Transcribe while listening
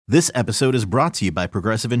This episode is brought to you by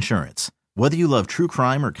Progressive Insurance. Whether you love true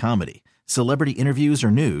crime or comedy, celebrity interviews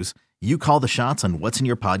or news, you call the shots on what's in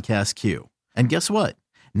your podcast queue. And guess what?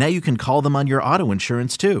 Now you can call them on your auto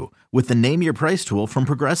insurance too with the Name Your Price tool from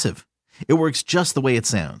Progressive. It works just the way it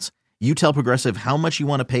sounds. You tell Progressive how much you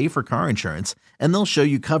want to pay for car insurance, and they'll show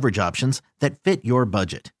you coverage options that fit your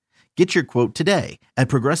budget. Get your quote today at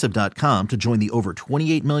Progressive.com to join the over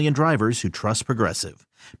 28 million drivers who trust Progressive.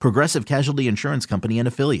 Progressive Casualty Insurance Company and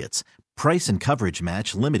Affiliates. Price and coverage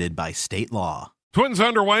match limited by state law. Twins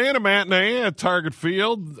underway in a matinee at Target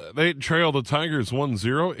Field. They trail the Tigers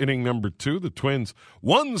 1-0, inning number 2. The Twins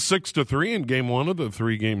won 6-3 in game 1 of the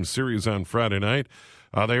 3-game series on Friday night.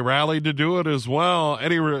 They rallied to do it as well.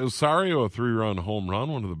 Eddie Rosario, a 3-run home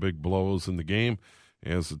run, one of the big blows in the game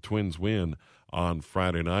as the Twins win on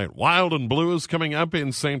Friday night. Wild and Blue is coming up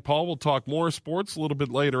in St. Paul. We'll talk more sports a little bit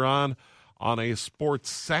later on a Sports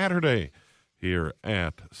Saturday here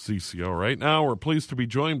at CCO. Right now, we're pleased to be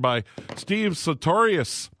joined by Steve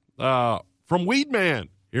Sartorius from Weedman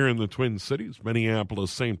here in the Twin Cities,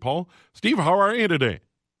 Minneapolis, St. Paul. Steve, how are you today?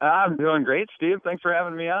 I'm doing great, Steve. Thanks for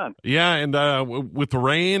having me on. Yeah, and with the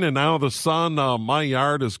rain and now the sun, my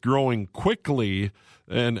yard is growing quickly,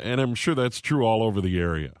 and I'm sure that's true all over the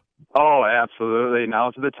area. Oh, absolutely.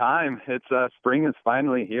 Now's the time. It's spring is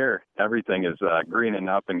finally here. Everything is greening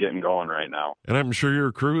up and getting going right now. And I'm sure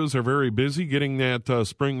your crews are very busy getting that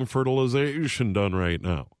spring fertilization done right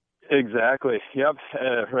now. Exactly. Yep.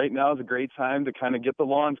 Right now is a great time to kind of get the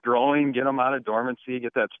lawns growing, get them out of dormancy,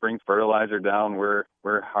 get that spring fertilizer down. We're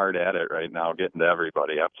hard at it right now, getting to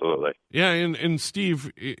everybody. Absolutely. Yeah, and Steve,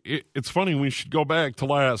 it's funny. We should go back to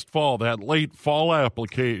last fall. That late fall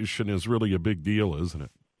application is really a big deal, isn't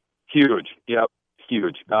it? Huge. Yep.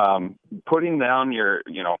 Huge. Putting down your,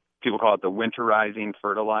 people call it the winterizing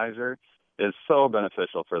fertilizer is so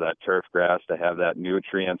beneficial for that turf grass to have that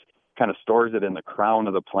nutrients, kind of stores it in the crown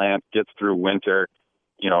of the plant, gets through winter.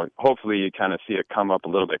 Hopefully you kind of see it come up a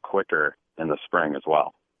little bit quicker in the spring as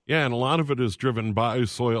well. Yeah, and a lot of it is driven by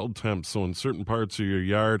soil temps. So in certain parts of your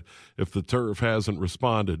yard, if the turf hasn't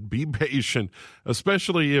responded, be patient,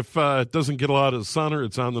 especially if it doesn't get a lot of sun or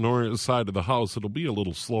it's on the north side of the house. It'll be a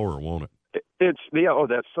little slower, won't it?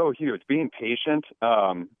 That's so huge. Being patient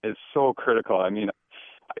is so critical. I mean,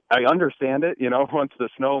 I understand it. Once the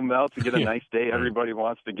snow melts, you get a nice day, everybody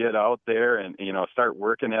wants to get out there and, start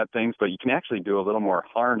working at things. But you can actually do a little more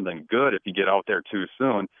harm than good if you get out there too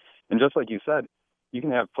soon. And just like you said, you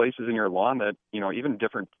can have places in your lawn that, even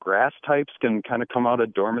different grass types can kind of come out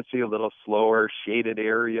of dormancy a little slower, shaded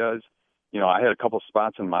areas. I had a couple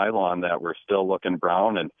spots in my lawn that were still looking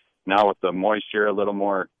brown, and now with the moisture, a little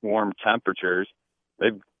more warm temperatures,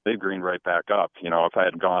 they've greened right back up. If I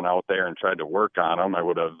had gone out there and tried to work on them, I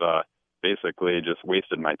would have basically just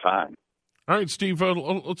wasted my time. All right, Steve,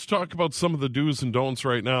 let's talk about some of the do's and don'ts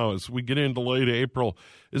right now as we get into late April.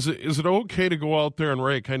 Is it okay to go out there and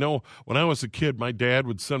rake? I know when I was a kid, my dad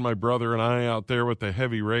would send my brother and I out there with the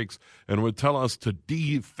heavy rakes and would tell us to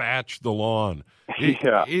de-thatch the lawn.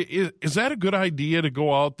 Yeah. Is that a good idea to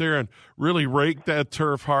go out there and really rake that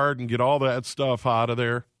turf hard and get all that stuff out of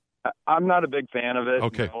there? I'm not a big fan of it.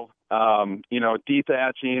 Okay.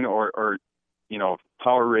 De-thatching or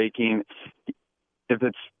power raking, if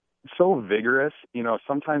it's so vigorous,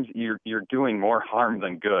 sometimes you're doing more harm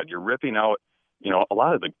than good. You're ripping out, a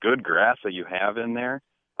lot of the good grass that you have in there.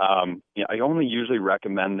 I only usually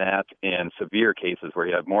recommend that in severe cases where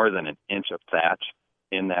you have more than an inch of thatch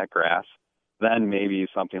in that grass. Then maybe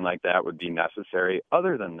something like that would be necessary.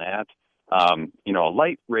 Other than that,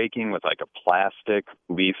 light raking with like a plastic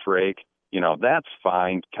leaf rake, that's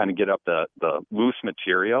fine. Kind of get up the loose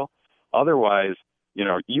material. Otherwise,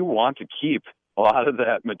 you want to keep a lot of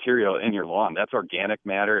that material in your lawn. That's organic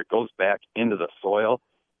matter. It goes back into the soil.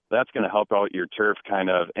 That's going to help out your turf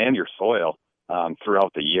and your soil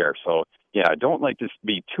throughout the year. So, yeah, I don't like to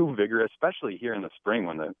be too vigorous, especially here in the spring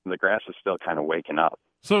when the grass is still kind of waking up.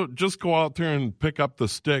 So just go out there and pick up the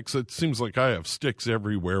sticks. It seems like I have sticks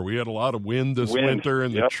everywhere. We had a lot of wind this winter,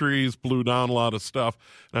 and the trees blew down a lot of stuff.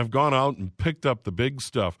 And I've gone out and picked up the big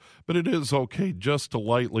stuff. But it is okay just to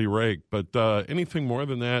lightly rake. But anything more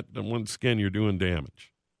than that, once again, you're doing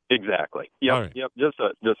damage. Exactly. Yep. Right. Yep. Just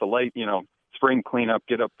a light, spring cleanup,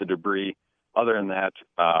 get up the debris. Other than that,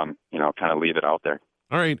 kind of leave it out there.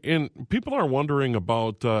 All right, and people are wondering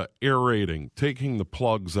about aerating, taking the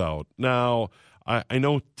plugs out. Now, I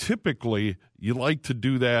know typically you like to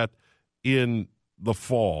do that in the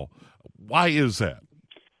fall. Why is that?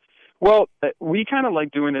 Well, we kind of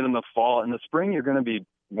like doing it in the fall. In the spring, you're going to be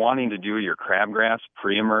wanting to do your crabgrass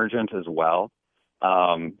pre-emergent as well.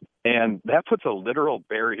 And that puts a literal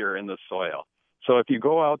barrier in the soil. So if you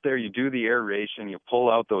go out there, you do the aeration, you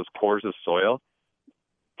pull out those pores of soil,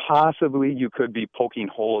 possibly you could be poking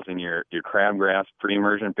holes in your crabgrass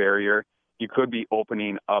pre-emergent barrier. You could be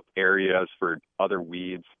opening up areas for other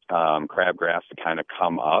weeds, crabgrass to kind of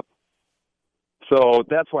come up. So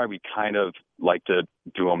that's why we kind of like to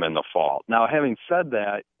do them in the fall. Now, having said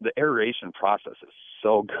that, the aeration process is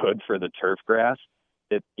so good for the turf grass.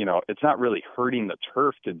 It's not really hurting the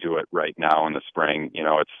turf to do it right now in the spring.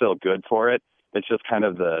 It's still good for it. It's just kind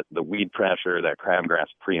of the weed pressure, that crabgrass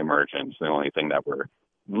pre-emergence, the only thing that we're a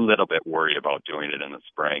little bit worried about doing it in the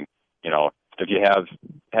spring. If you have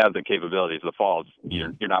the capabilities of the fall,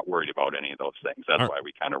 you're not worried about any of those things. That's why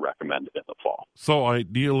we kind of recommend it in the fall. So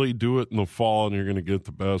ideally do it in the fall, and you're going to get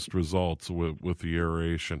the best results with the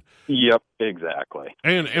aeration. Yep, exactly.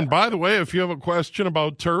 And by the way, if you have a question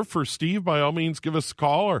about turf for Steve, by all means, give us a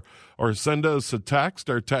call or send us a text.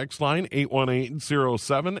 Our text line,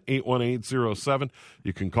 818-07,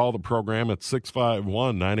 You can call the program at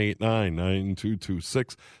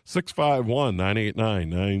 651-989-9226,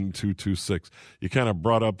 651-989-9226. You kind of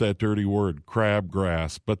brought up that dirty word,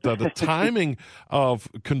 crabgrass. But the timing of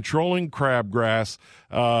controlling crabgrass,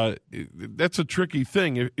 that's a tricky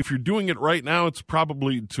thing. If you're doing it right now, it's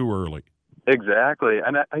probably too early. Exactly.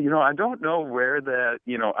 And, I don't know where that,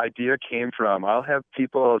 idea came from. I'll have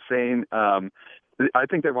people saying, I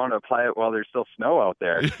think they want to apply it while there's still snow out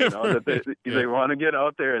there. That they want to get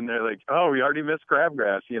out there and they're like, oh, we already missed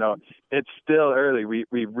crabgrass. It's still early. We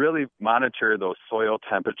really monitor those soil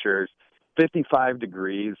temperatures. 55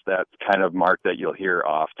 degrees, that's kind of mark that you'll hear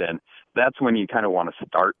often. That's when you kind of want to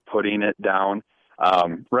start putting it down.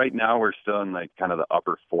 Right now we're still in like kind of the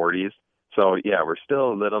upper 40s. So, yeah, we're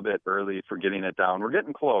still a little bit early for getting it down. We're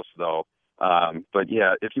getting close, though. But,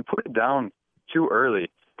 yeah, if you put it down too early,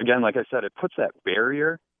 again, like I said, it puts that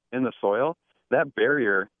barrier in the soil. That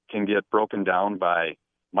barrier can get broken down by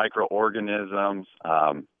microorganisms,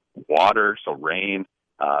 water, so rain,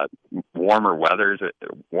 warmer weathers,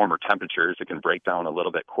 warmer temperatures. It can break down a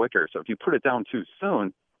little bit quicker. So if you put it down too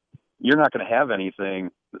soon, you're not going to have anything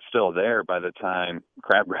that's still there by the time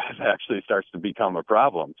crabgrass actually starts to become a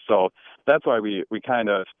problem. So that's why we kind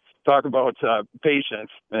of talk about patience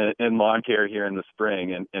in lawn care here in the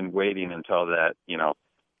spring and waiting until that,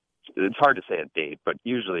 it's hard to say a date, but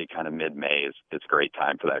usually kind of mid-May is a great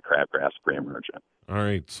time for that crabgrass pre-emergent. All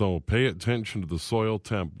right, so pay attention to the soil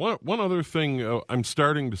temp. One other thing I'm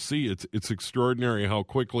starting to see, it's extraordinary how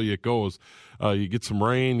quickly it goes. You get some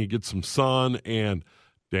rain, you get some sun, and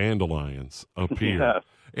dandelions appear.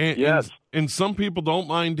 Yes. And some people don't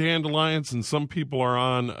mind dandelions, and some people are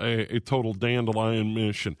on a total dandelion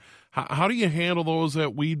mission. How do you handle those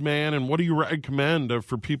at Weedman, and what do you recommend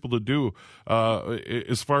for people to do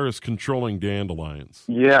as far as controlling dandelions?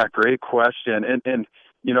 Yeah, great question. And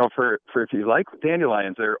for if you like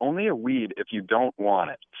dandelions, they're only a weed if you don't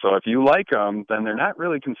want it. So if you like them, then they're not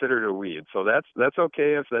really considered a weed. So that's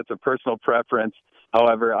okay if that's a personal preference.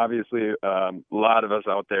 However, obviously, a lot of us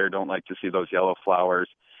out there don't like to see those yellow flowers.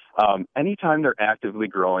 Anytime they're actively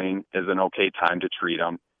growing is an okay time to treat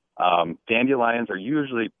them. Dandelions are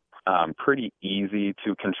usually pretty easy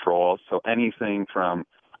to control. So anything from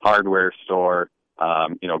hardware store,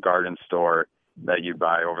 garden store that you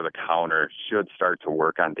buy over the counter should start to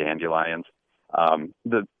work on dandelions.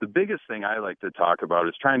 The biggest thing I like to talk about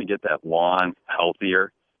is trying to get that lawn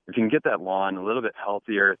healthier. If you can get that lawn a little bit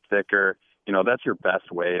healthier, thicker, that's your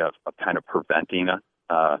best way of kind of preventing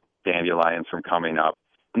dandelions from coming up.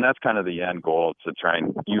 And that's kind of the end goal, to try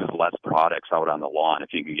and use less products out on the lawn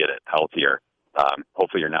if you can get it healthier.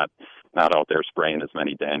 Hopefully you're not out there spraying as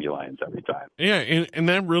many dandelions every time. Yeah, and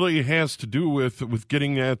that really has to do with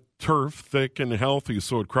getting that turf thick and healthy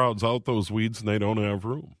so it crowds out those weeds and they don't have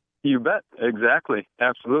room. You bet. Exactly.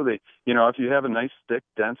 Absolutely. If you have a nice, thick,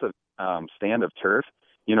 dense stand of turf,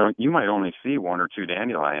 you might only see one or two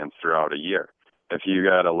dandelions throughout a year. If you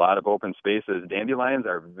got a lot of open spaces, dandelions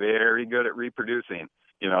are very good at reproducing.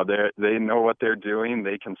 They know what they're doing.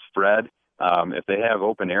 They can spread. If they have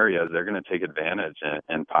open areas, they're going to take advantage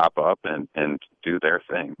and pop up and do their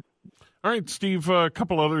thing. All right, Steve, a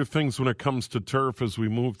couple other things when it comes to turf as we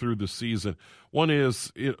move through the season. One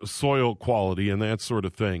is soil quality and that sort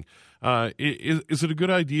of thing. Is it a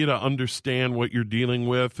good idea to understand what you're dealing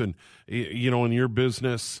with? And, in your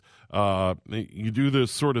business, you do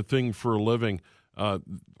this sort of thing for a living.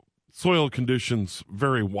 Soil conditions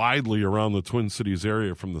vary widely around the Twin Cities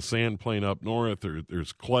area, from the sand plain up north.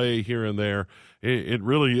 There's clay here and there. It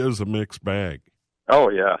really is a mixed bag. Oh,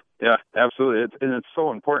 yeah. Yeah, absolutely. It's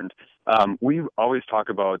so important. We always talk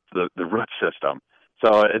about the root system.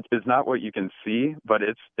 So it's not what you can see, but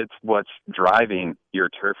it's what's driving your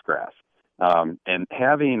turf grass. And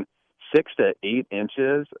having 6 to 8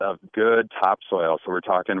 inches of good topsoil, so we're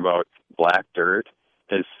talking about black dirt,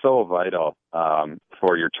 is so vital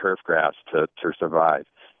for your turf grass to survive.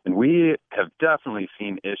 And we have definitely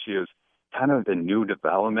seen issues kind of in new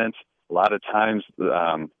development. A lot of times,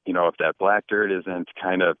 if that black dirt isn't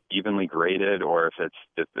kind of evenly graded, or if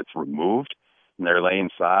it's removed and they're laying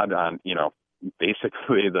sod on,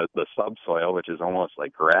 basically the subsoil, which is almost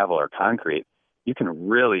like gravel or concrete, you can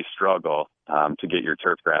really struggle to get your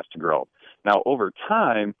turf grass to grow. Now, over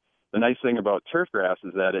time, the nice thing about turf grass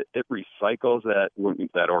is that it recycles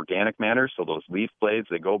that organic matter. So those leaf blades,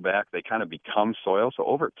 they go back, they kind of become soil. So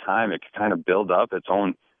over time, it can kind of build up its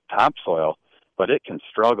own topsoil, but it can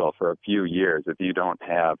struggle for a few years if you don't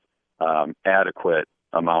have adequate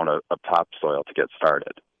amount of topsoil to get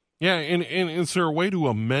started. Yeah, and is there a way to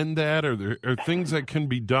amend that? Are there things that can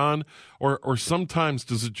be done? Or sometimes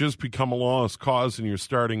does it just become a lost cause and you're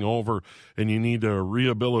starting over and you need to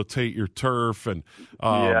rehabilitate your turf and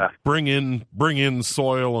bring in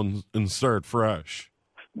soil and start fresh?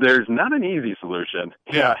 There's not an easy solution.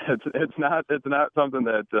 Yeah, it's not something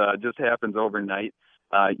that just happens overnight.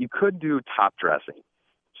 You could do top dressing.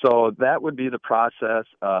 So that would be the process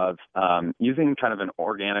of using kind of an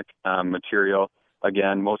organic material.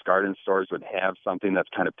 Again, most garden stores would have something that's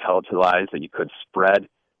kind of pelletized that you could spread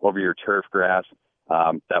over your turf grass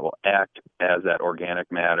that will act as that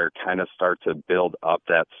organic matter, kind of start to build up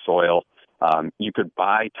that soil. You could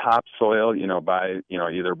buy topsoil, either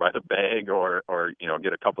by the bag or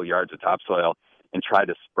get a couple yards of topsoil and try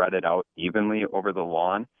to spread it out evenly over the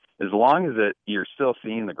lawn. As long as you're still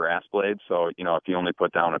seeing the grass blades, so, if you only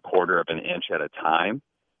put down 1/4 of an inch at a time,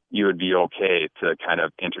 you would be okay to kind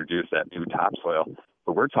of introduce that new topsoil.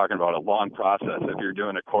 But we're talking about a long process. If you're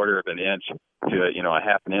doing 1/4 of an inch to,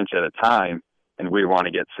 1/2 an inch at a time, and we want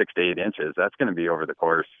to get 6 to 8 inches, that's going to be over the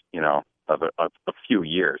course, of a few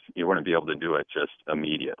years. You wouldn't be able to do it just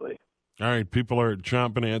immediately. All right, people are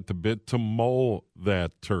chomping at the bit to mow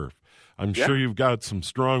that turf. I'm sure you've got some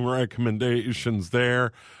strong recommendations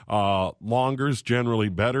there. Longer's generally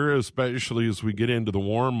better, especially as we get into the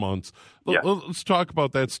warm months. Let's talk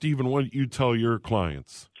about that, Stephen. What do you tell your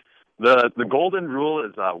clients? The golden rule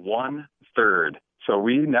is 1/3. So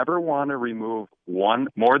we never want to remove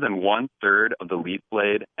more than 1/3 of the leaf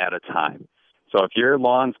blade at a time. So if your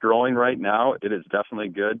lawn's growing right now, it is definitely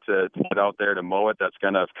good to get out there to mow it. That's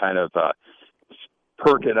going to kind of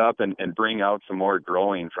perk it up and bring out some more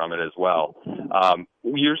growing from it as well.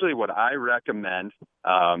 Usually what I recommend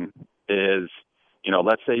is,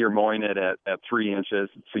 let's say you're mowing it at 3 inches,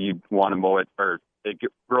 so you want to mow it, or it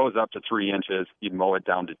grows up to 3 inches, you'd mow it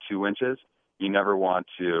down to 2 inches. You never want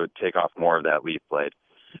to take off more of that leaf blade.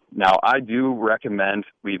 Now, I do recommend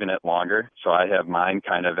leaving it longer, so I have mine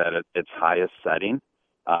kind of at its highest setting,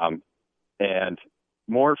 and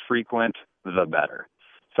more frequent, the better.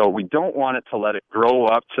 So we don't want it to let it grow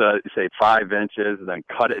up to, say, 5 inches, and then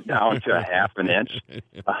cut it down to 1/2 an inch.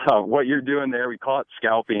 What you're doing there, we call it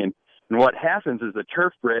scalping. And what happens is the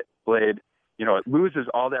turf blade, it loses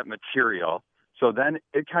all that material. So then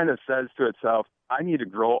it kind of says to itself, I need to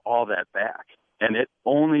grow all that back. And its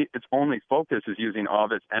only focus is using all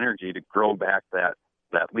of its energy to grow back that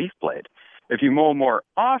leaf blade. If you mow more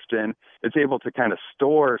often, it's able to kind of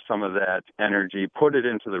store some of that energy, put it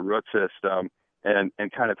into the root system, and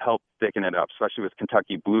kind of help thicken it up, especially with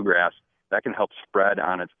Kentucky bluegrass. That can help spread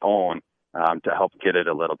on its own to help get it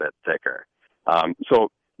a little bit thicker. So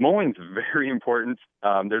mowing's very important.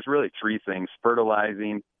 There's really 3 things: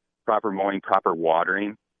 fertilizing, proper mowing, proper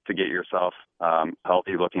watering to get yourself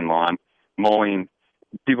healthy-looking lawn. Mowing,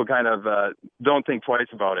 people kind of don't think twice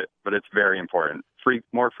about it, but it's very important.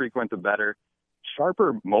 More frequent, the better.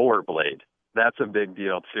 Sharper mower blade, that's a big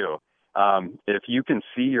deal, too. If you can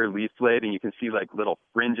see your leaf blade and you can see like little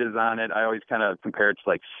fringes on it, I always kind of compare it to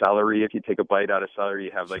like celery. If you take a bite out of celery,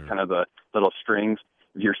 you have like kind of the little strings.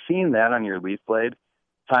 If you're seeing that on your leaf blade,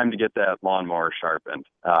 time to get that lawnmower sharpened,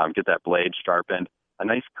 get that blade sharpened. A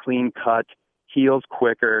nice clean cut, heals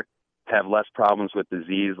quicker, have less problems with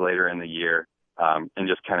disease later in the year, and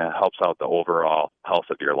just kind of helps out the overall health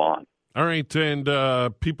of your lawn. All right,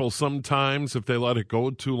 and people sometimes, if they let it go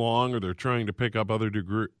too long or they're trying to pick up other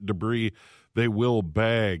debris, they will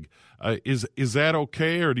bag. Is that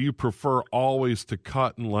okay, or do you prefer always to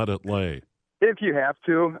cut and let it lay? If you have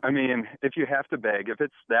to, if you have to bag, if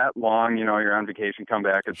it's that long, you're on vacation, come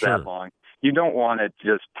back, it's that long, you don't want it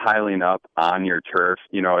just piling up on your turf.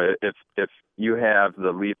 If you have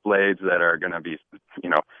the leaf blades that are going to be,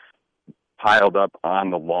 piled up on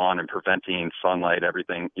the lawn and preventing sunlight,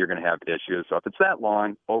 everything, you're going to have issues. So if it's that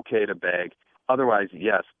long, okay to bag. Otherwise,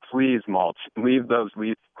 yes, please mulch. Leave those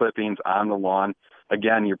leaf clippings on the lawn.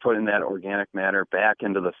 Again, you're putting that organic matter back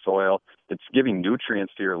into the soil. It's giving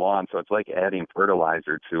nutrients to your lawn, so it's like adding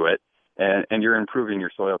fertilizer to it, and you're improving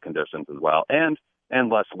your soil conditions as well, and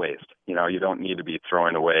less waste. You know, you don't need to be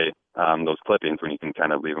throwing away those clippings when you can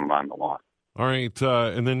kind of leave them on the lawn. All right,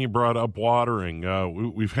 and then you brought up watering.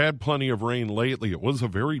 We've had plenty of rain lately. It was a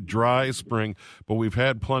very dry spring, but we've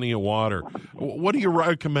had plenty of water. What do you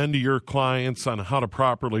recommend to your clients on how to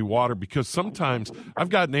properly water? Because sometimes I've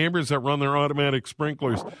got neighbors that run their automatic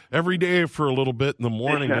sprinklers every day for a little bit in the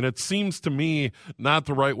morning, and it seems to me not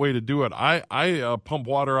the right way to do it. I pump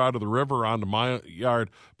water out of the river onto my yard,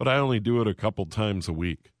 but I only do it a couple times a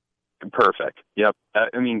week. Perfect. Yep.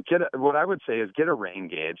 I mean, what I would say is get a rain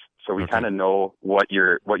gauge so we kind of know what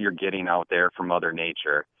you're getting out there from Mother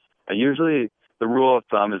Nature. Usually, the rule of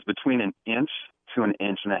thumb is between an inch to an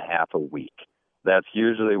inch and a half a week. That's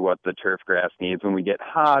usually what the turf grass needs. When we get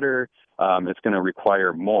hotter, it's going to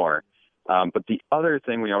require more. But the other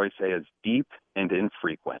thing we always say is deep and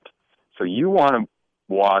infrequent. So you want to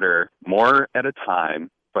water more at a time,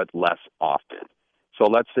 but less often. So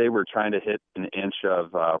let's say we're trying to hit an inch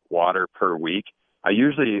of water per week. I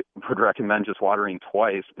usually would recommend just watering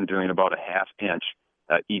twice and doing about a half inch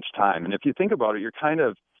each time. And if you think about it, you're kind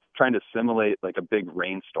of trying to simulate like a big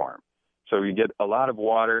rainstorm. So you get a lot of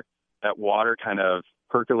water. That water kind of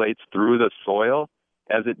percolates through the soil.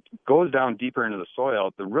 As it goes down deeper into the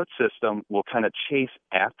soil, the root system will kind of chase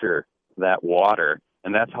after that water,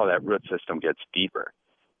 and that's how that root system gets deeper.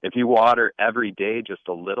 If you water every day just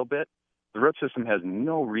a little bit, the root system has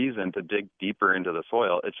no reason to dig deeper into the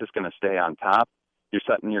soil. It's just going to stay on top. You're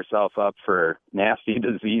setting yourself up for nasty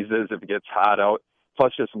diseases if it gets hot out,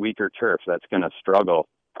 plus just weaker turf that's going to struggle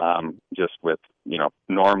just with,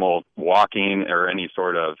 normal walking or any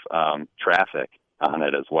sort of traffic on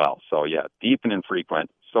it as well. So, yeah, deep and infrequent,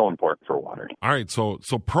 so important for watering. All right, so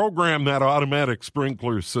program that automatic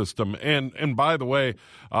sprinkler system. And by the way,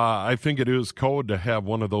 I think it is code to have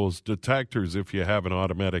one of those detectors if you have an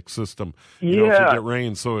automatic system. If you get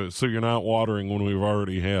rain, so you're not watering when we've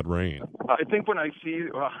already had rain. I think when I see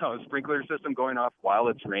a sprinkler system going off while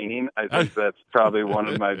it's raining, I think that's probably one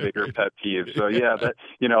of my bigger pet peeves. So yeah,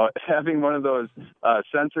 having one of those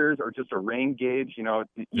sensors or just a rain gauge, you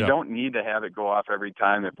don't need to have it go off every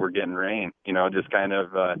time if we're getting rain. Just kind of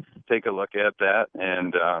take a look at that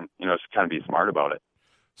and just kind of be smart about it.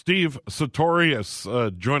 Steve Sartorius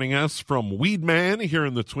joining us from Weedman here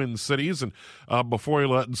in the Twin Cities. And before we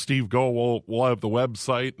let Steve go, we'll have the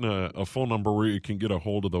website and a phone number where you can get a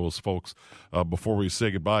hold of those folks before we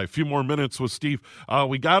say goodbye. A few more minutes with Steve.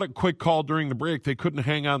 We got a quick call during the break. They couldn't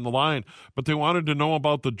hang on the line, but they wanted to know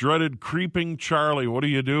about the dreaded creeping Charlie. What do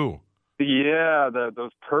you do? Yeah,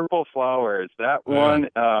 those purple flowers. That one,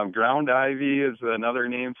 ground ivy is another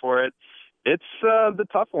name for it. It's the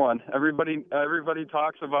tough one. Everybody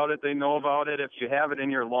talks about it. They know about it. If you have it in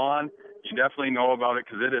your lawn, you definitely know about it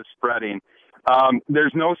because it is spreading.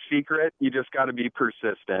 There's no secret. You just got to be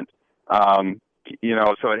persistent.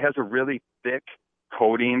 So it has a really thick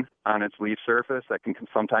coating on its leaf surface that can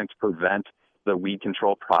sometimes prevent the weed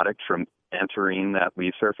control product from entering that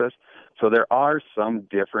leaf surface. So there are some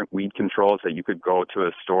different weed controls that you could go to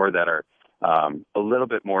a store that are a little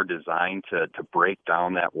bit more designed to break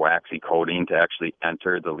down that waxy coating to actually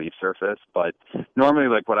enter the leaf surface. But normally,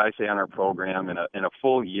 like what I say on our program, in a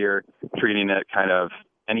full year, treating it kind of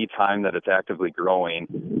any time that it's actively growing,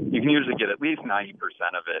 you can usually get at least 90%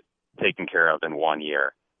 of it taken care of in 1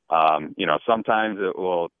 year. Sometimes it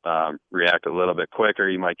will react a little bit quicker.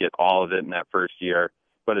 You might get all of it in that first year,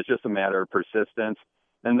 but it's just a matter of persistence.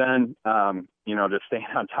 And then, just staying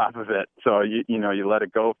on top of it. So, you let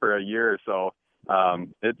it go for a year or so.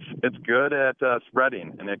 It's good at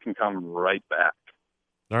spreading, and it can come right back.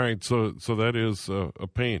 All right, so that is a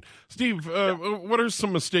pain. Steve, what are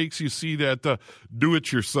some mistakes you see that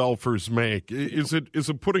do-it-yourselfers make? Is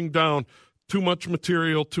it putting down too much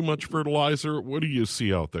material, too much fertilizer? What do you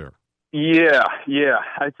see out there? Yeah.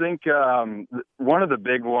 I think one of the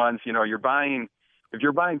big ones, if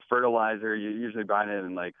you're buying fertilizer, you're usually buying it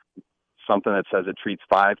in like something that says it treats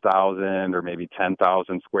 5,000 or maybe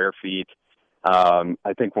 10,000 square feet.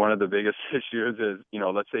 I think one of the biggest issues is,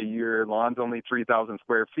 let's say your lawn's only 3,000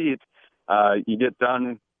 square feet. You get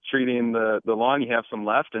done treating the lawn, you have some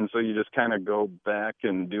left, and so you just kind of go back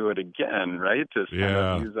and do it again, right? Just kind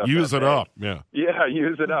of use it up. Yeah,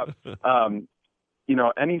 use it up.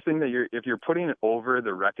 Anything that if you're putting it over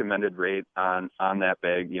the recommended rate on that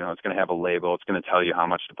bag, it's going to have a label. It's going to tell you how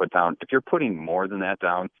much to put down. If you're putting more than that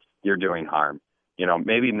down, you're doing harm.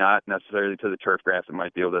 Maybe not necessarily to the turf grass. It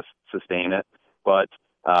might be able to sustain it, but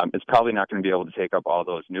it's probably not going to be able to take up all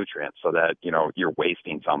those nutrients, so that, you're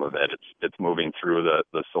wasting some of it. It's moving through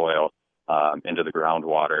the soil into the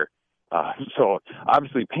groundwater. So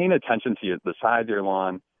obviously paying attention to the size of your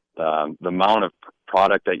lawn, the amount of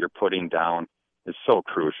product that you're putting down is so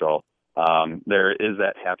crucial. There is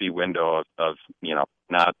that happy window of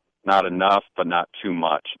not enough, but not too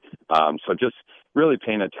much. So just really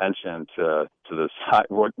paying attention to the size,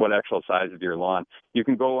 what actual size of your lawn. You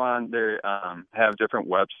can go on there, have different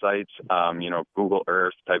websites, Google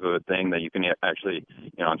Earth type of a thing that you can actually,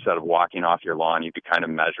 instead of walking off your lawn, you can kind of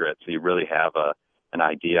measure it. So you really have an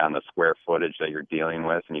idea on the square footage that you're dealing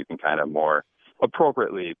with, and you can kind of more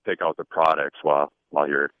appropriately pick out the products while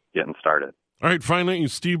you're getting started. All right, finally,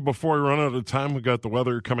 Steve, before we run out of time, we got the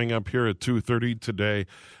weather coming up here at 2:30 today.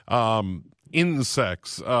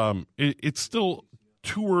 Insects, it's still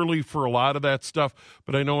too early for a lot of that stuff,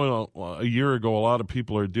 but I know a year ago, a lot of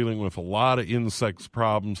people are dealing with a lot of insects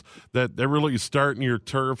problems that they really start in your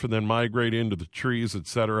turf and then migrate into the trees,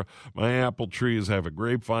 etc. My apple trees have a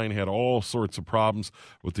grapevine, had all sorts of problems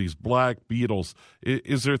with these black beetles.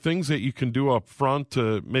 Is there things that you can do up front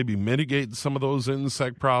to maybe mitigate some of those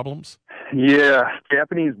insect problems? Yeah,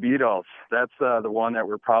 Japanese beetles. That's the one that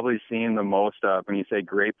we're probably seeing the most of. When you say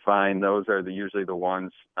grapevine, those are usually the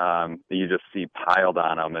ones that you just see piled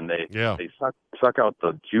on them, and they suck out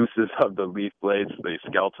the juices of the leaf blades. They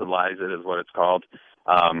skeletalize it, is what it's called.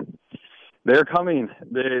 They're coming.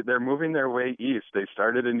 They're moving their way east. They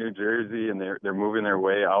started in New Jersey, and they're moving their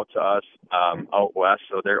way out to us out west.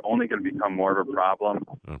 So they're only going to become more of a problem.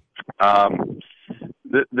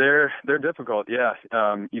 They're difficult, yeah.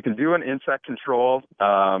 You can do an insect control,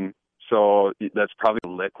 so that's probably a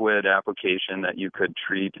liquid application that you could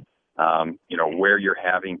treat, where you're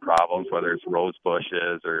having problems, whether it's rose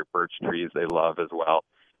bushes or birch trees they love as well.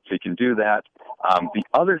 So you can do that. The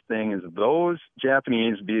other thing is those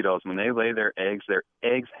Japanese beetles, when they lay their eggs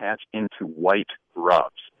hatch into white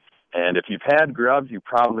grubs. And if you've had grubs, you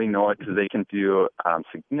probably know it because they can do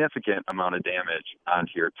significant amount of damage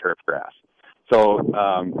onto your turf grass. So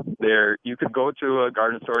you could go to a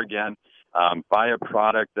garden store again, buy a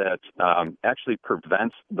product that actually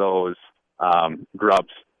prevents those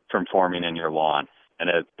grubs from forming in your lawn. And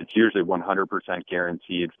it's usually 100%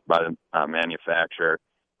 guaranteed by the manufacturer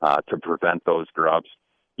to prevent those grubs.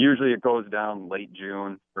 Usually it goes down late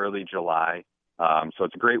June, early July. So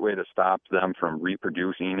it's a great way to stop them from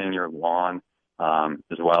reproducing in your lawn,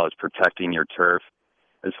 as well as protecting your turf.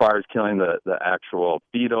 As far as killing the actual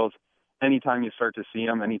beetles, anytime you start to see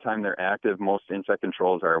them, anytime they're active, most insect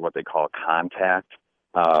controls are what they call contact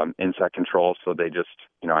insect controls. So they just,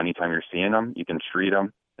 anytime you're seeing them, you can treat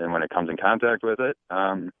them. And when it comes in contact with it,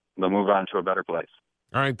 they'll move on to a better place.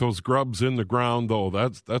 All right, those grubs in the ground, though,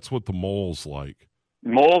 that's what the moles like.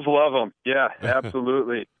 Moles love them. Yeah,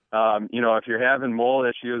 absolutely. If you're having mole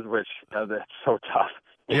issues, which that's so tough.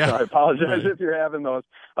 Yeah. So I apologize if you're having those.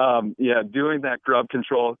 Doing that grub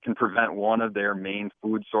control can prevent one of their main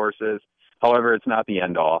food sources. However, it's not the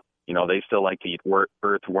end all. They still like to eat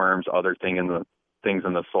earthworms, other things in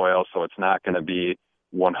the soil. So it's not going to be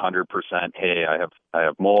 100%. Hey, I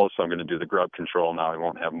have moles, so I'm going to do the grub control. Now I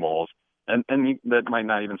won't have moles, and that might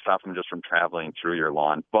not even stop them just from traveling through your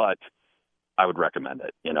lawn. But I would recommend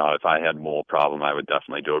it. If I had mole problem, I would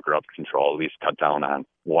definitely do a grub control, at least cut down on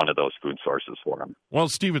one of those food sources for them. Well,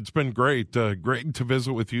 Steve, it's been great. Great to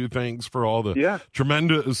visit with you. Thanks for all the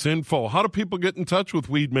tremendous info. How do people get in touch with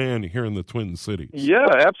Weedman here in the Twin Cities? Yeah,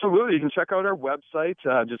 absolutely. You can check out our website,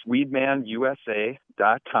 just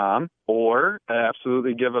weedmanusa.com, or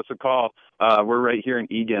absolutely give us a call. We're right here in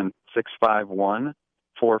Eagan, 651-456-9696.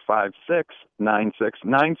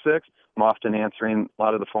 I'm often answering a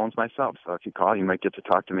lot of the phones myself, so if you call, you might get to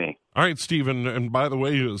talk to me. All right, Steve, and by the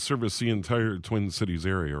way, you service the entire Twin Cities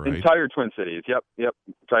area, right? Entire Twin Cities, yep.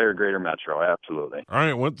 Entire greater metro, absolutely. All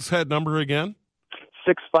right, what's that number again?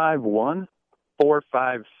 651-456-9696.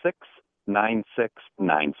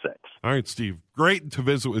 All right, Steve, great to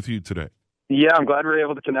visit with you today. Yeah, I'm glad we were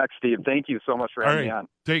able to connect, Steve. Thank you so much for having me on.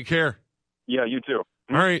 Take care. Yeah, you too.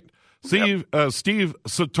 All right. Steve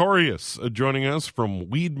Sartorius joining us from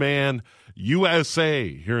Weedman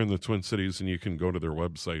USA here in the Twin Cities, and you can go to their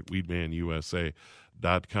website,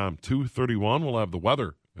 weedmanusa.com. 2:31, we'll have the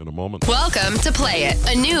weather in a moment. Welcome to Play It,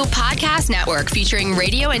 a new podcast network featuring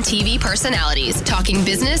radio and TV personalities talking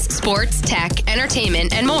business, sports, tech,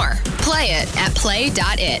 entertainment, and more. Play it at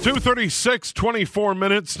play.it. 2:36, 24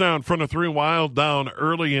 minutes now in front of 3 Wild, down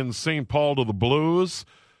early in St. Paul to the Blues.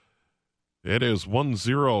 It is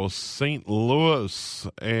 1-0 St. Louis,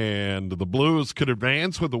 and the Blues could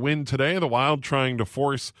advance with the win today. The Wild trying to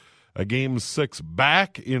force Game 6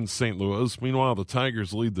 back in St. Louis. Meanwhile, the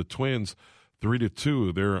Tigers lead the Twins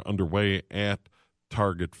 3-2. They're underway at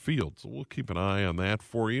Target Field. So we'll keep an eye on that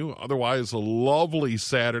for you. Otherwise, a lovely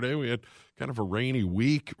Saturday. We had kind of a rainy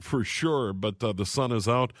week for sure, but the sun is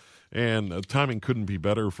out, and timing couldn't be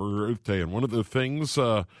better for Earth Day. And one of the things,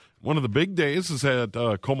 one of the big days is at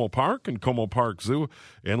Como Park and Como Park Zoo,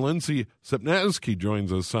 and Lindsay Sepnetsky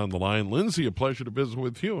joins us on the line. Lindsay, a pleasure to visit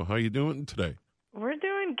with you. How you doing today? We're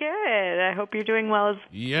doing good. I hope you're doing well as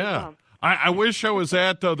well. I wish I was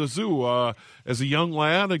at the zoo. As a young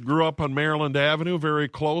lad, I grew up on Maryland Avenue, very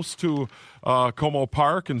close to Como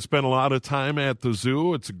Park, and spent a lot of time at the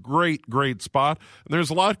zoo. It's a great, great spot. And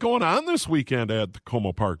there's a lot going on this weekend at the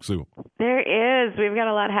Como Park Zoo. There is. We've got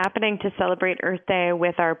a lot happening to celebrate Earth Day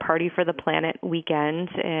with our Party for the Planet weekend,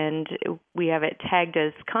 and we have it tagged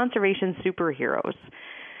as Conservation Superheroes.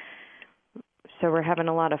 So we're having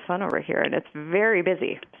a lot of fun over here, and it's very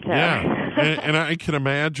busy. So. Yeah, and I can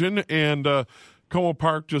imagine. And Como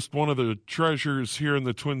Park, just one of the treasures here in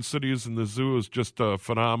the Twin Cities, and the zoo is just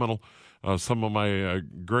phenomenal. Some of my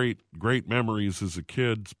great memories as a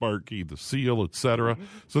kid, Sparky, the seal, etc. Mm-hmm.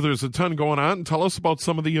 So there's a ton going on. Tell us about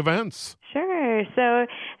some of the events. Sure. So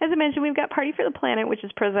as I mentioned, we've got Party for the Planet, which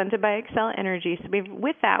is presented by Xcel Energy. So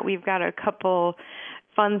with that, we've got a couple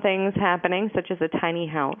fun things happening, such as a tiny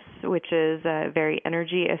house, which is very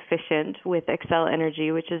energy efficient with Xcel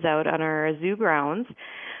Energy, which is out on our zoo grounds.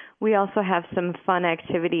 We also have some fun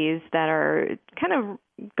activities that are kind of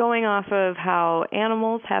going off of how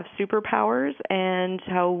animals have superpowers and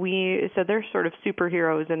so they're sort of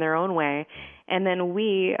superheroes in their own way. And then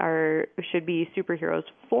should be superheroes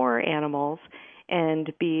for animals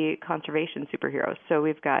and be conservation superheroes. So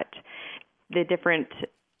we've got the different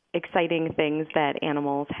exciting things that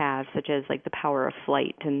animals have, such as like the power of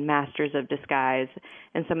flight and masters of disguise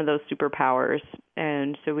and some of those superpowers.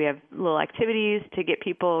 And so we have little activities to get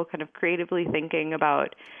people kind of creatively thinking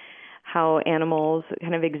about how animals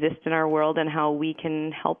kind of exist in our world and how we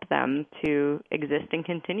can help them to exist and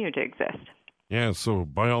continue to exist. Yeah, so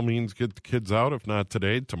by all means, get the kids out. If not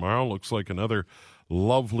today, tomorrow looks like another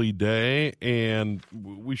lovely day. And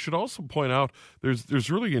we should also point out there's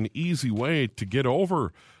really an easy way to get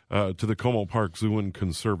over to the Como Park Zoo and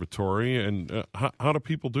Conservatory. And how do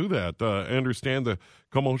people do that? I understand the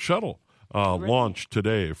Como Shuttle launched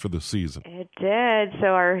today for the season. It did. So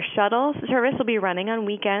our shuttle service will be running on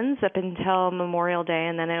weekends up until Memorial Day,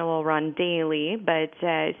 and then it will run daily. But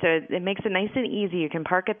so it makes it nice and easy. You can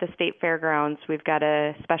park at the State Fairgrounds. We've got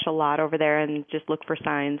a special lot over there, and just look for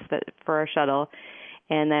signs for our shuttle.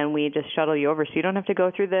 And then we just shuttle you over, so you don't have to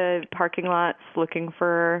go through the parking lots looking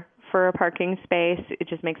for a parking space. It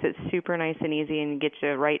just makes it super nice and easy and gets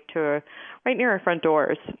you right near our front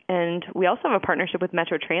doors. And we also have a partnership with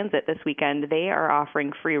Metro Transit this weekend. They are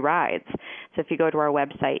offering free rides. So if you go to our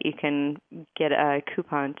website, you can get a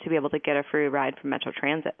coupon to be able to get a free ride from Metro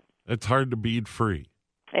Transit. It's hard to beat free.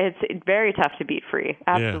 It's very tough to beat free.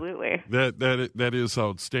 Absolutely. Yeah, that is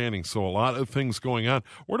outstanding. So a lot of things going on.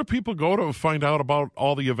 Where do people go to find out about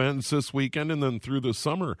all the events this weekend and then through the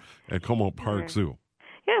summer at Como Park Zoo?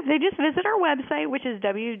 Yeah, they just visit our website, which is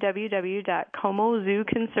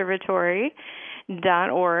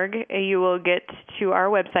www.comozooconservatory.org. You will get to our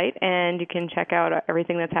website, and you can check out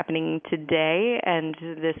everything that's happening today and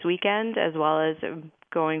this weekend, as well as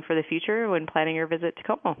going for the future when planning your visit to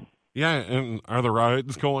Como. Yeah, and are the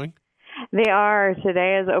rides going? They are.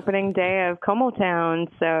 Today is opening day of Como Town,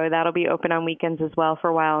 so that'll be open on weekends as well for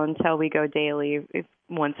a while until we go daily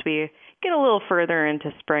once we get a little further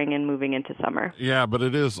into spring and moving into summer. Yeah, but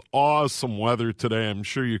it is awesome weather today. I'm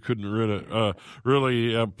sure you couldn't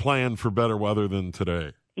really plan for better weather than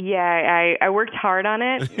today. Yeah, I worked hard on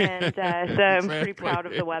it, and so I'm pretty proud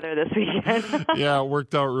of the weather this weekend. Yeah, it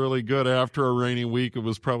worked out really good. After a rainy week, it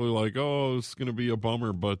was probably like, oh, it's going to be a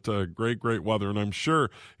bummer, but great weather. And I'm sure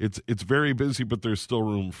it's very busy, but there's still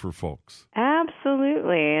room for folks.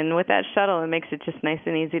 Absolutely. And with that shuttle, it makes it just nice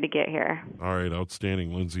and easy to get here. All right,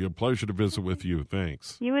 outstanding, Lindsay. A pleasure to visit with you.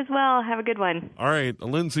 Thanks. You as well. Have a good one. All right,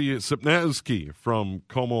 Lindsay Sepnetsky from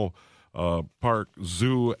Como Park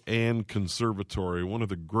Zoo and Conservatory, one of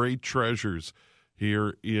the great treasures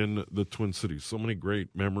here in the Twin Cities. So many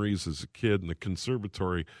great memories as a kid, and the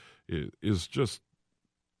conservatory is just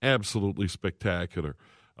absolutely spectacular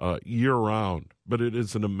year-round. But it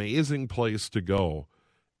is an amazing place to go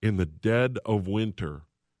in the dead of winter,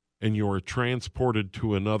 and you are transported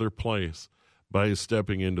to another place by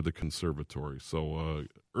stepping into the conservatory. So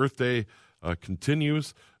Earth Day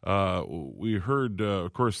continues. We heard,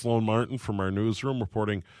 of course, Sloan Martin from our newsroom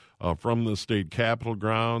reporting from the state capitol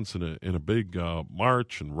grounds in a big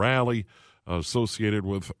march and rally associated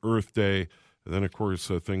with Earth Day. And then, of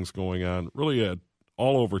course, things going on really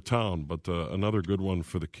all over town, but another good one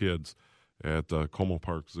for the kids at Como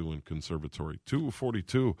Park Zoo and Conservatory.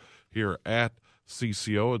 2:42 here at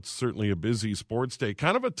CCO. It's certainly a busy sports day.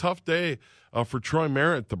 Kind of a tough day for Troy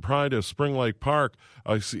Merritt, the pride of Spring Lake Park.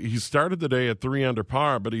 He started the day at 3 under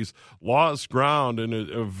par, but he's lost ground in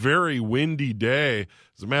a very windy day.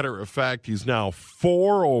 As a matter of fact, he's now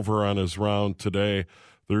 4 over on his round today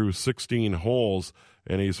through 16 holes,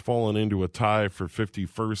 and he's fallen into a tie for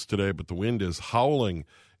 51st today, but the wind is howling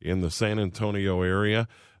in the San Antonio area.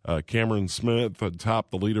 Cameron Smith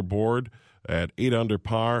atop the leaderboard at 8 under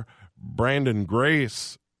par. Brandon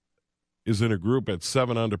Grace is in a group at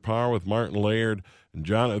 7 under par with Martin Laird and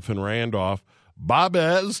Jonathan Randolph. Bob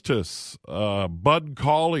Estes, Bud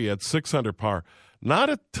Cauley at 6 under par. Not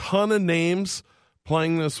a ton of names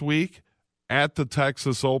playing this week at the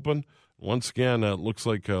Texas Open. Once again, it looks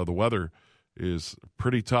like the weather is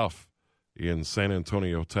pretty tough in San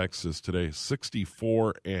Antonio, Texas today.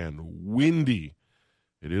 64 and windy.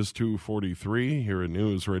 It is 2:43 here at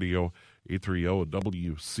News Radio 830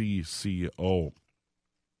 WCCO. A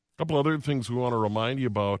couple other things we want to remind you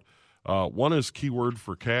about. One is Keyword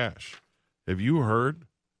for Cash. Have you heard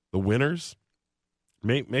the winners?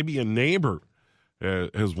 Maybe a neighbor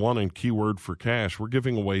has won in Keyword for Cash. We're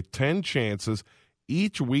giving away 10 chances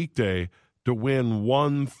each weekday to win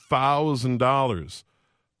 $1,000.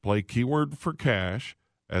 Play Keyword for Cash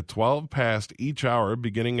at 12 past each hour,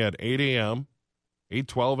 beginning at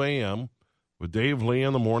 8:12 a.m. with Dave Lee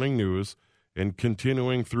in the Morning News, and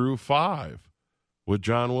continuing through 5 with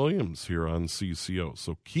John Williams here on CCO.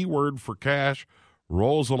 So Keyword for Cash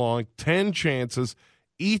rolls along, 10 chances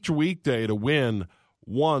each weekday to win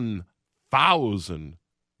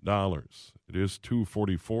 $1,000. It is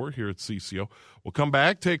 2:44 here at CCO. We'll come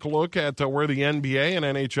back, take a look at where the NBA and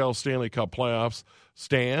NHL Stanley Cup playoffs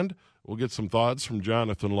stand. We'll get some thoughts from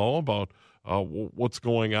Jonathan Lowe about what's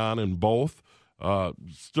going on in both.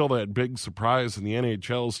 Still that big surprise in the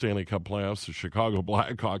NHL Stanley Cup playoffs. The Chicago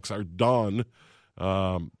Blackhawks are done.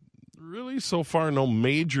 Really, so far, no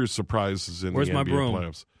major surprises in the NBA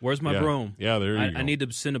playoffs. Where's my broom? Yeah, there you go. I need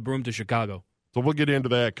to send a broom to Chicago. So we'll get into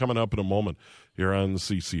that coming up in a moment here on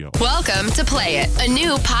CCO. Welcome to Play It, a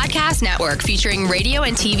new podcast network featuring radio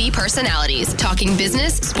and TV personalities talking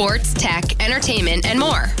business, sports, tech, entertainment, and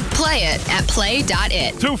more. Play it at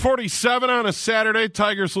play.it. 2:47 on a Saturday.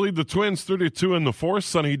 Tigers lead the Twins 32 in the fourth.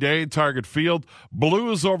 Sunny day, Target Field.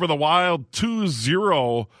 Blues over the Wild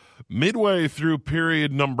 2-0 midway through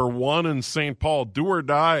period number 1 in St. Paul. Do or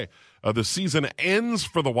die. The season ends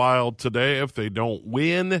for the Wild today if they don't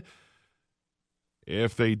win.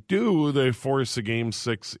 If they do, they force a Game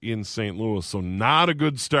 6 in St. Louis. So not a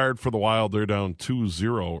good start for the Wild. They're down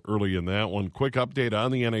 2-0 early in that one. Quick update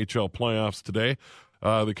on the NHL playoffs today.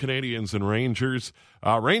 The Canadiens and Rangers.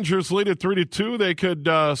 Rangers lead at 3-2. They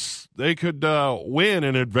could win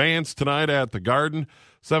and advance tonight at the Garden.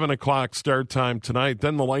 7 o'clock start time tonight.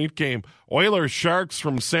 Then the late game. Oilers Sharks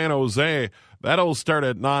from San Jose. That'll start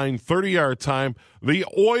at 9:30 our time. The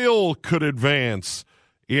Oil could advance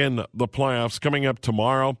in the playoffs coming up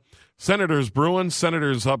tomorrow. Senators Bruins.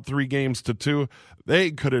 Senators up 3-2.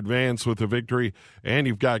 They could advance with a victory. And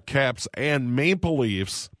you've got Caps and Maple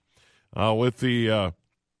Leafs with the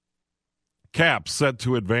Caps set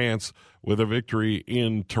to advance with a victory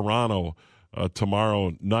in Toronto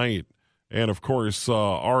tomorrow night. And, of course,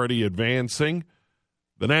 already advancing,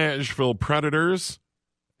 the Nashville Predators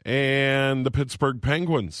and the Pittsburgh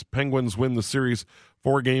Penguins. Penguins win the series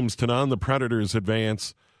 4-0. The Predators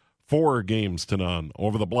advance 4-0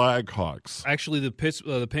 over the Blackhawks. Actually, the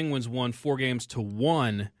Penguins won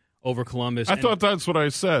 4-1 over Columbus. I thought that's what I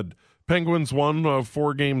said. Penguins won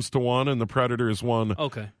 4-1, and the Predators won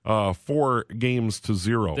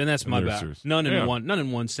 4-0. Then that's my bad. Series. None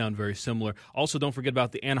and one sound very similar. Also, don't forget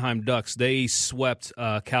about the Anaheim Ducks. They swept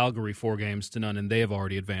Calgary 4-0, and they have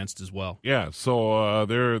already advanced as well. Yeah, so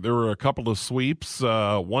there were a couple of sweeps.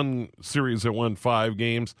 One series that went 5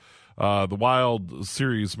 games. The Wild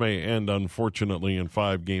series may end, unfortunately, in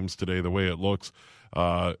 5 games today, the way it looks.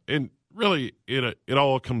 And really, it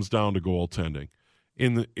all comes down to goaltending.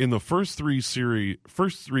 In the first three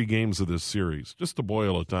games of this series, just to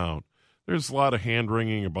boil it down, there's a lot of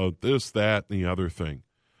hand-wringing about this, that, and the other thing.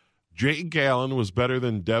 Jake Allen was better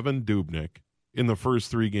than Devin Dubnyk in the first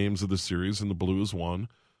 3 games of the series, and the Blues won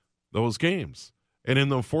those games. And in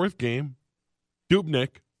the 4th game,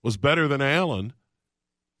 Dubnyk was better than Allen,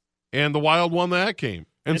 and the Wild won that game.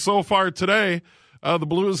 And so far today, the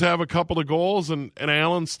Blues have a couple of goals, and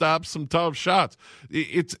Allen stops some tough shots.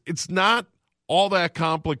 It's not all that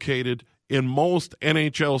complicated in most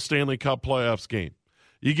NHL Stanley Cup playoffs game.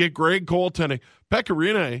 You get great goaltending. Pekka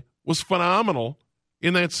Rinne was phenomenal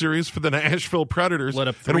in that series for the Nashville Predators. Let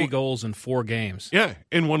up 3 goals in 4 games. Yeah,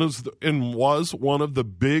 and was one of the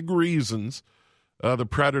big reasons the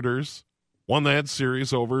Predators won that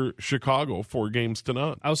series over Chicago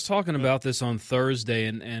 4-0. I was talking about this on Thursday,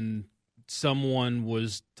 and someone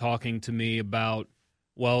was talking to me about,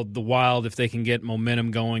 well, the Wild, if they can get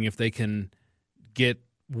momentum going, if they can get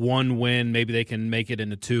 1 win, maybe they can make it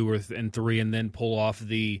into 2 and 3 and then pull off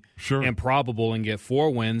the improbable and get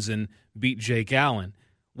 4 wins and beat Jake Allen.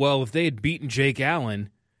 Well, if they had beaten Jake Allen,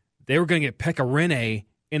 they were going to get Pekka Rinne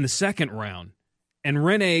in the second round. And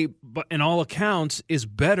Rinne, in all accounts, is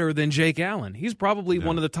better than Jake Allen. He's probably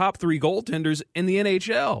one of the top 3 goaltenders in the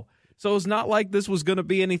NHL. So it's not like this was going to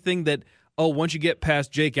be anything that, once you get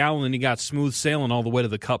past Jake Allen, then you got smooth sailing all the way to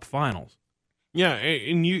the Cup Finals. Yeah,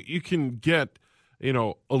 and you can get,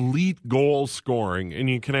 elite goal scoring, and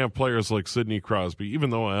you can have players like Sidney Crosby,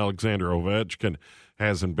 even though Alexander Ovechkin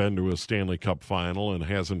hasn't been to a Stanley Cup final and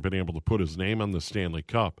hasn't been able to put his name on the Stanley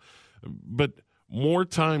Cup. But more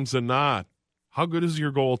times than not, how good is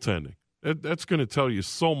your goaltending? That's going to tell you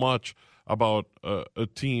so much about a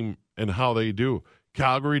team and how they do.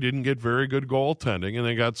 Calgary didn't get very good goaltending, and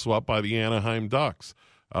they got swept by the Anaheim Ducks.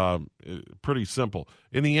 Pretty simple.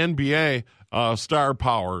 In the NBA, star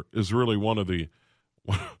power is really one of the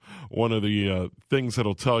things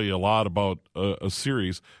that'll tell you a lot about a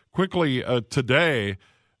series. Quickly, today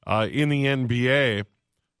in the NBA,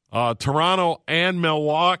 Toronto and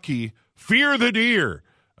Milwaukee fear the deer.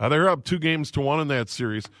 They're up 2-1 in that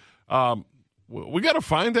series. We got to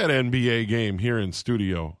find that NBA game here in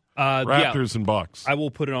studio. Raptors and Bucks. I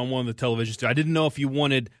will put it on one of the televisions. I didn't know if you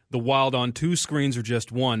wanted the Wild on 2 screens or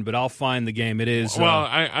just one, but I'll find the game. It is. Well,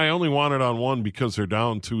 I only want it on one because they're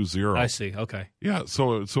down 2-0. I see. Okay. Yeah,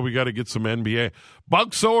 so we got to get some NBA.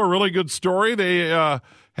 Bucks, though, a really good story. They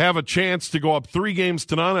have a chance to go up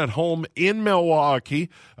 3-0 at home in Milwaukee.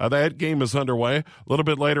 That game is underway. A little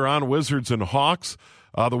bit later on, Wizards and Hawks.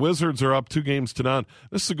 The Wizards are up 2-0.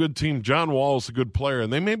 This is a good team. John Wall is a good player,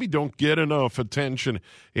 and they maybe don't get enough attention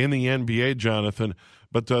in the NBA, Jonathan.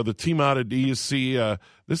 But the team out of DC,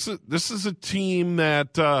 this is a team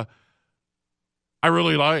that I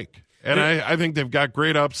really like. And I think they've got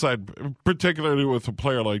great upside, particularly with a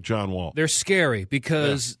player like John Wall. They're scary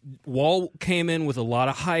because Wall came in with a lot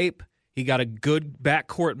of hype. He got a good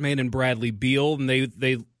backcourt mate in Bradley Beal, and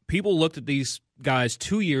they people looked at these guys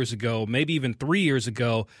 2 years ago, maybe even 3 years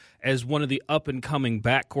ago, as one of the up-and-coming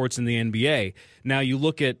backcourts in the NBA. Now you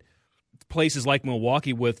look at places like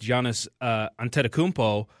Milwaukee with Giannis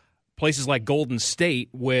Antetokounmpo, places like Golden State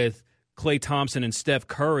with Klay Thompson and Steph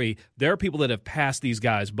Curry. There are people that have passed these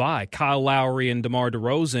guys by, Kyle Lowry and DeMar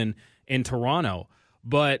DeRozan in Toronto.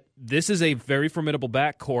 But this is a very formidable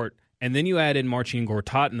backcourt, and then you add in Marcin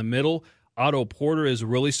Gortat in the middle. Otto Porter has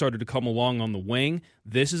really started to come along on the wing.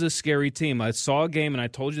 This is a scary team. I saw a game, and I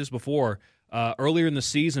told you this before, earlier in the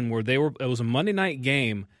season where it was a Monday night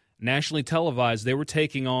game, nationally televised. They were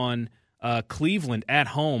taking on Cleveland at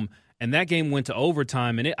home, and that game went to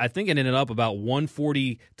overtime, and I think it ended up about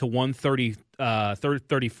 140 to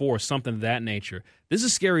 134, something of that nature. This is a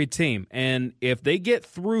scary team, and if they get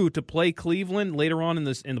through to play Cleveland later on in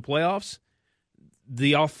the playoffs,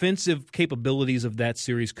 the offensive capabilities of that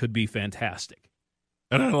series could be fantastic.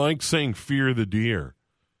 And I like saying fear the deer.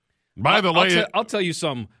 By the way, I'll tell you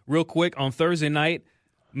something real quick. On Thursday night,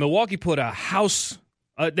 Milwaukee put a house.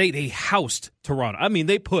 They housed Toronto. I mean,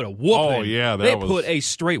 they put a whooping. Oh yeah, they put a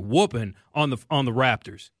straight whooping on the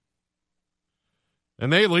Raptors.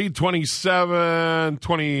 And they lead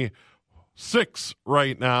 27-26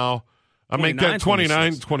 right now. I make that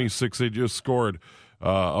 29-26. They just scored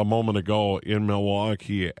a moment ago in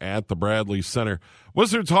Milwaukee at the Bradley Center.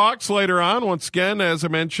 Wizards Hawks later on. Once again, as I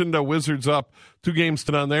mentioned, Wizards up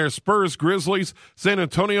 2-0 there. Spurs Grizzlies. San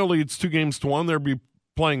Antonio leads 2-1. They'll be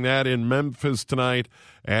playing that in Memphis tonight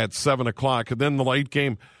at 7 o'clock. And then the late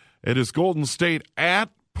game, it is Golden State at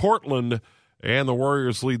Portland, and the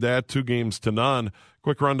Warriors lead that 2-0.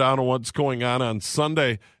 Quick rundown of what's going on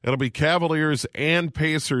Sunday. It'll be Cavaliers and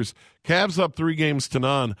Pacers. Cavs up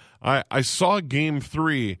 3-0. I saw Game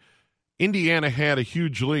 3. Indiana had a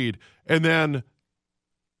huge lead, and then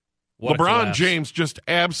LeBron James just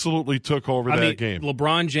absolutely took over that game.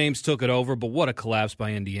 LeBron James took it over, but what a collapse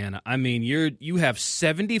by Indiana. I mean, you have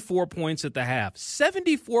 74 points at the half.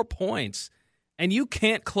 74 points, and you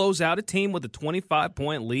can't close out a team with a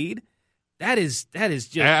 25-point lead? That is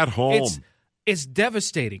just at home. It's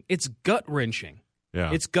devastating. It's gut-wrenching.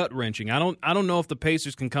 Yeah. It's gut-wrenching. I don't know if the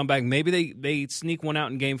Pacers can come back. Maybe they sneak one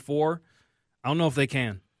out in Game 4. I don't know if they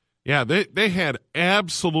can. Yeah, they had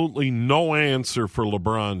absolutely no answer for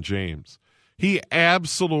LeBron James. He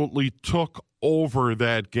absolutely took over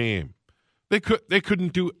that game. They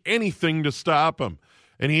couldn't do anything to stop him.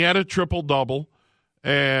 And he had a triple-double,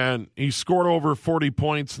 and he scored over 40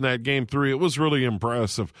 points in that game 3. It was really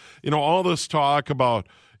impressive. All this talk about,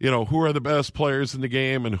 who are the best players in the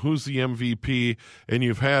game and who's the MVP, and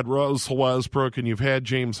you've had Russell Westbrook, and you've had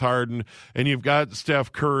James Harden, and you've got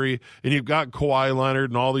Steph Curry, and you've got Kawhi Leonard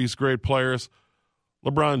and all these great players.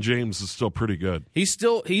 LeBron James is still pretty good. He's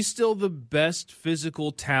still the best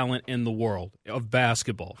physical talent in the world of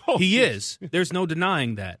basketball. He is. There's no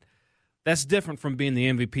denying that. That's different from being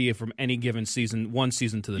the MVP from any given season, one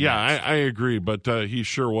season to the next. Yeah, I agree, but he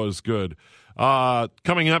sure was good.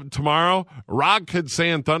 Coming up tomorrow, Rockets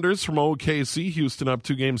and Thunders from OKC. Houston up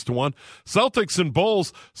 2-1. Celtics and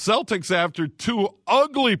Bulls. Celtics, after 2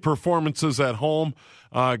 ugly performances at home,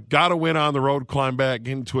 got to win on the road, climb back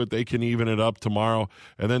into it. They can even it up tomorrow.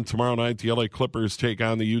 And then tomorrow night, the LA Clippers take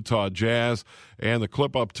on the Utah Jazz, and the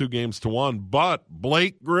Clip up 2-1. But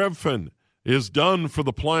Blake Griffin is done for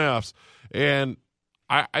the playoffs. And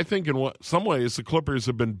I think in some ways the Clippers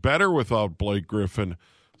have been better without Blake Griffin.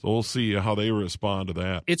 So we'll see how they respond to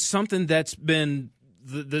that. It's something that's been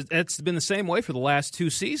the same way for the last 2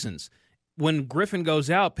 seasons. When Griffin goes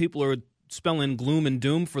out, people are spelling gloom and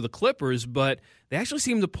doom for the Clippers, but they actually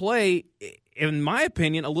seem to play, in my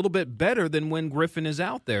opinion, a little bit better than when Griffin is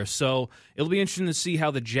out there. So it'll be interesting to see how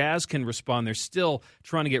the Jazz can respond. They're still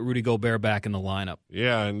trying to get Rudy Gobert back in the lineup.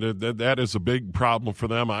 Yeah, and that is a big problem for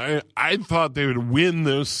them. I thought they would win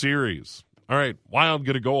this series. All right, Wild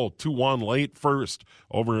get a goal, 2-1 late first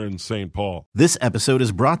over in St. Paul. This episode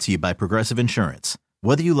is brought to you by Progressive Insurance.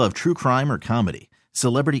 Whether you love true crime or comedy,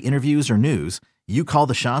 celebrity interviews or news, you call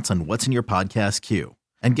the shots on what's in your podcast queue.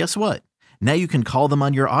 And guess what? Now you can call them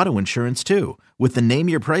on your auto insurance too with the Name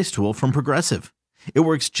Your Price tool from Progressive. It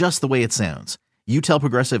works just the way it sounds. You tell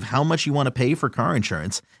Progressive how much you want to pay for car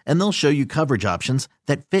insurance, and they'll show you coverage options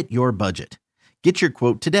that fit your budget. Get your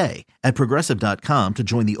quote today at Progressive.com to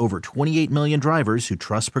join the over 28 million drivers who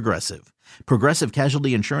trust Progressive. Progressive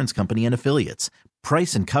Casualty Insurance Company and Affiliates.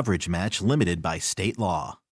 Price and coverage match limited by state law.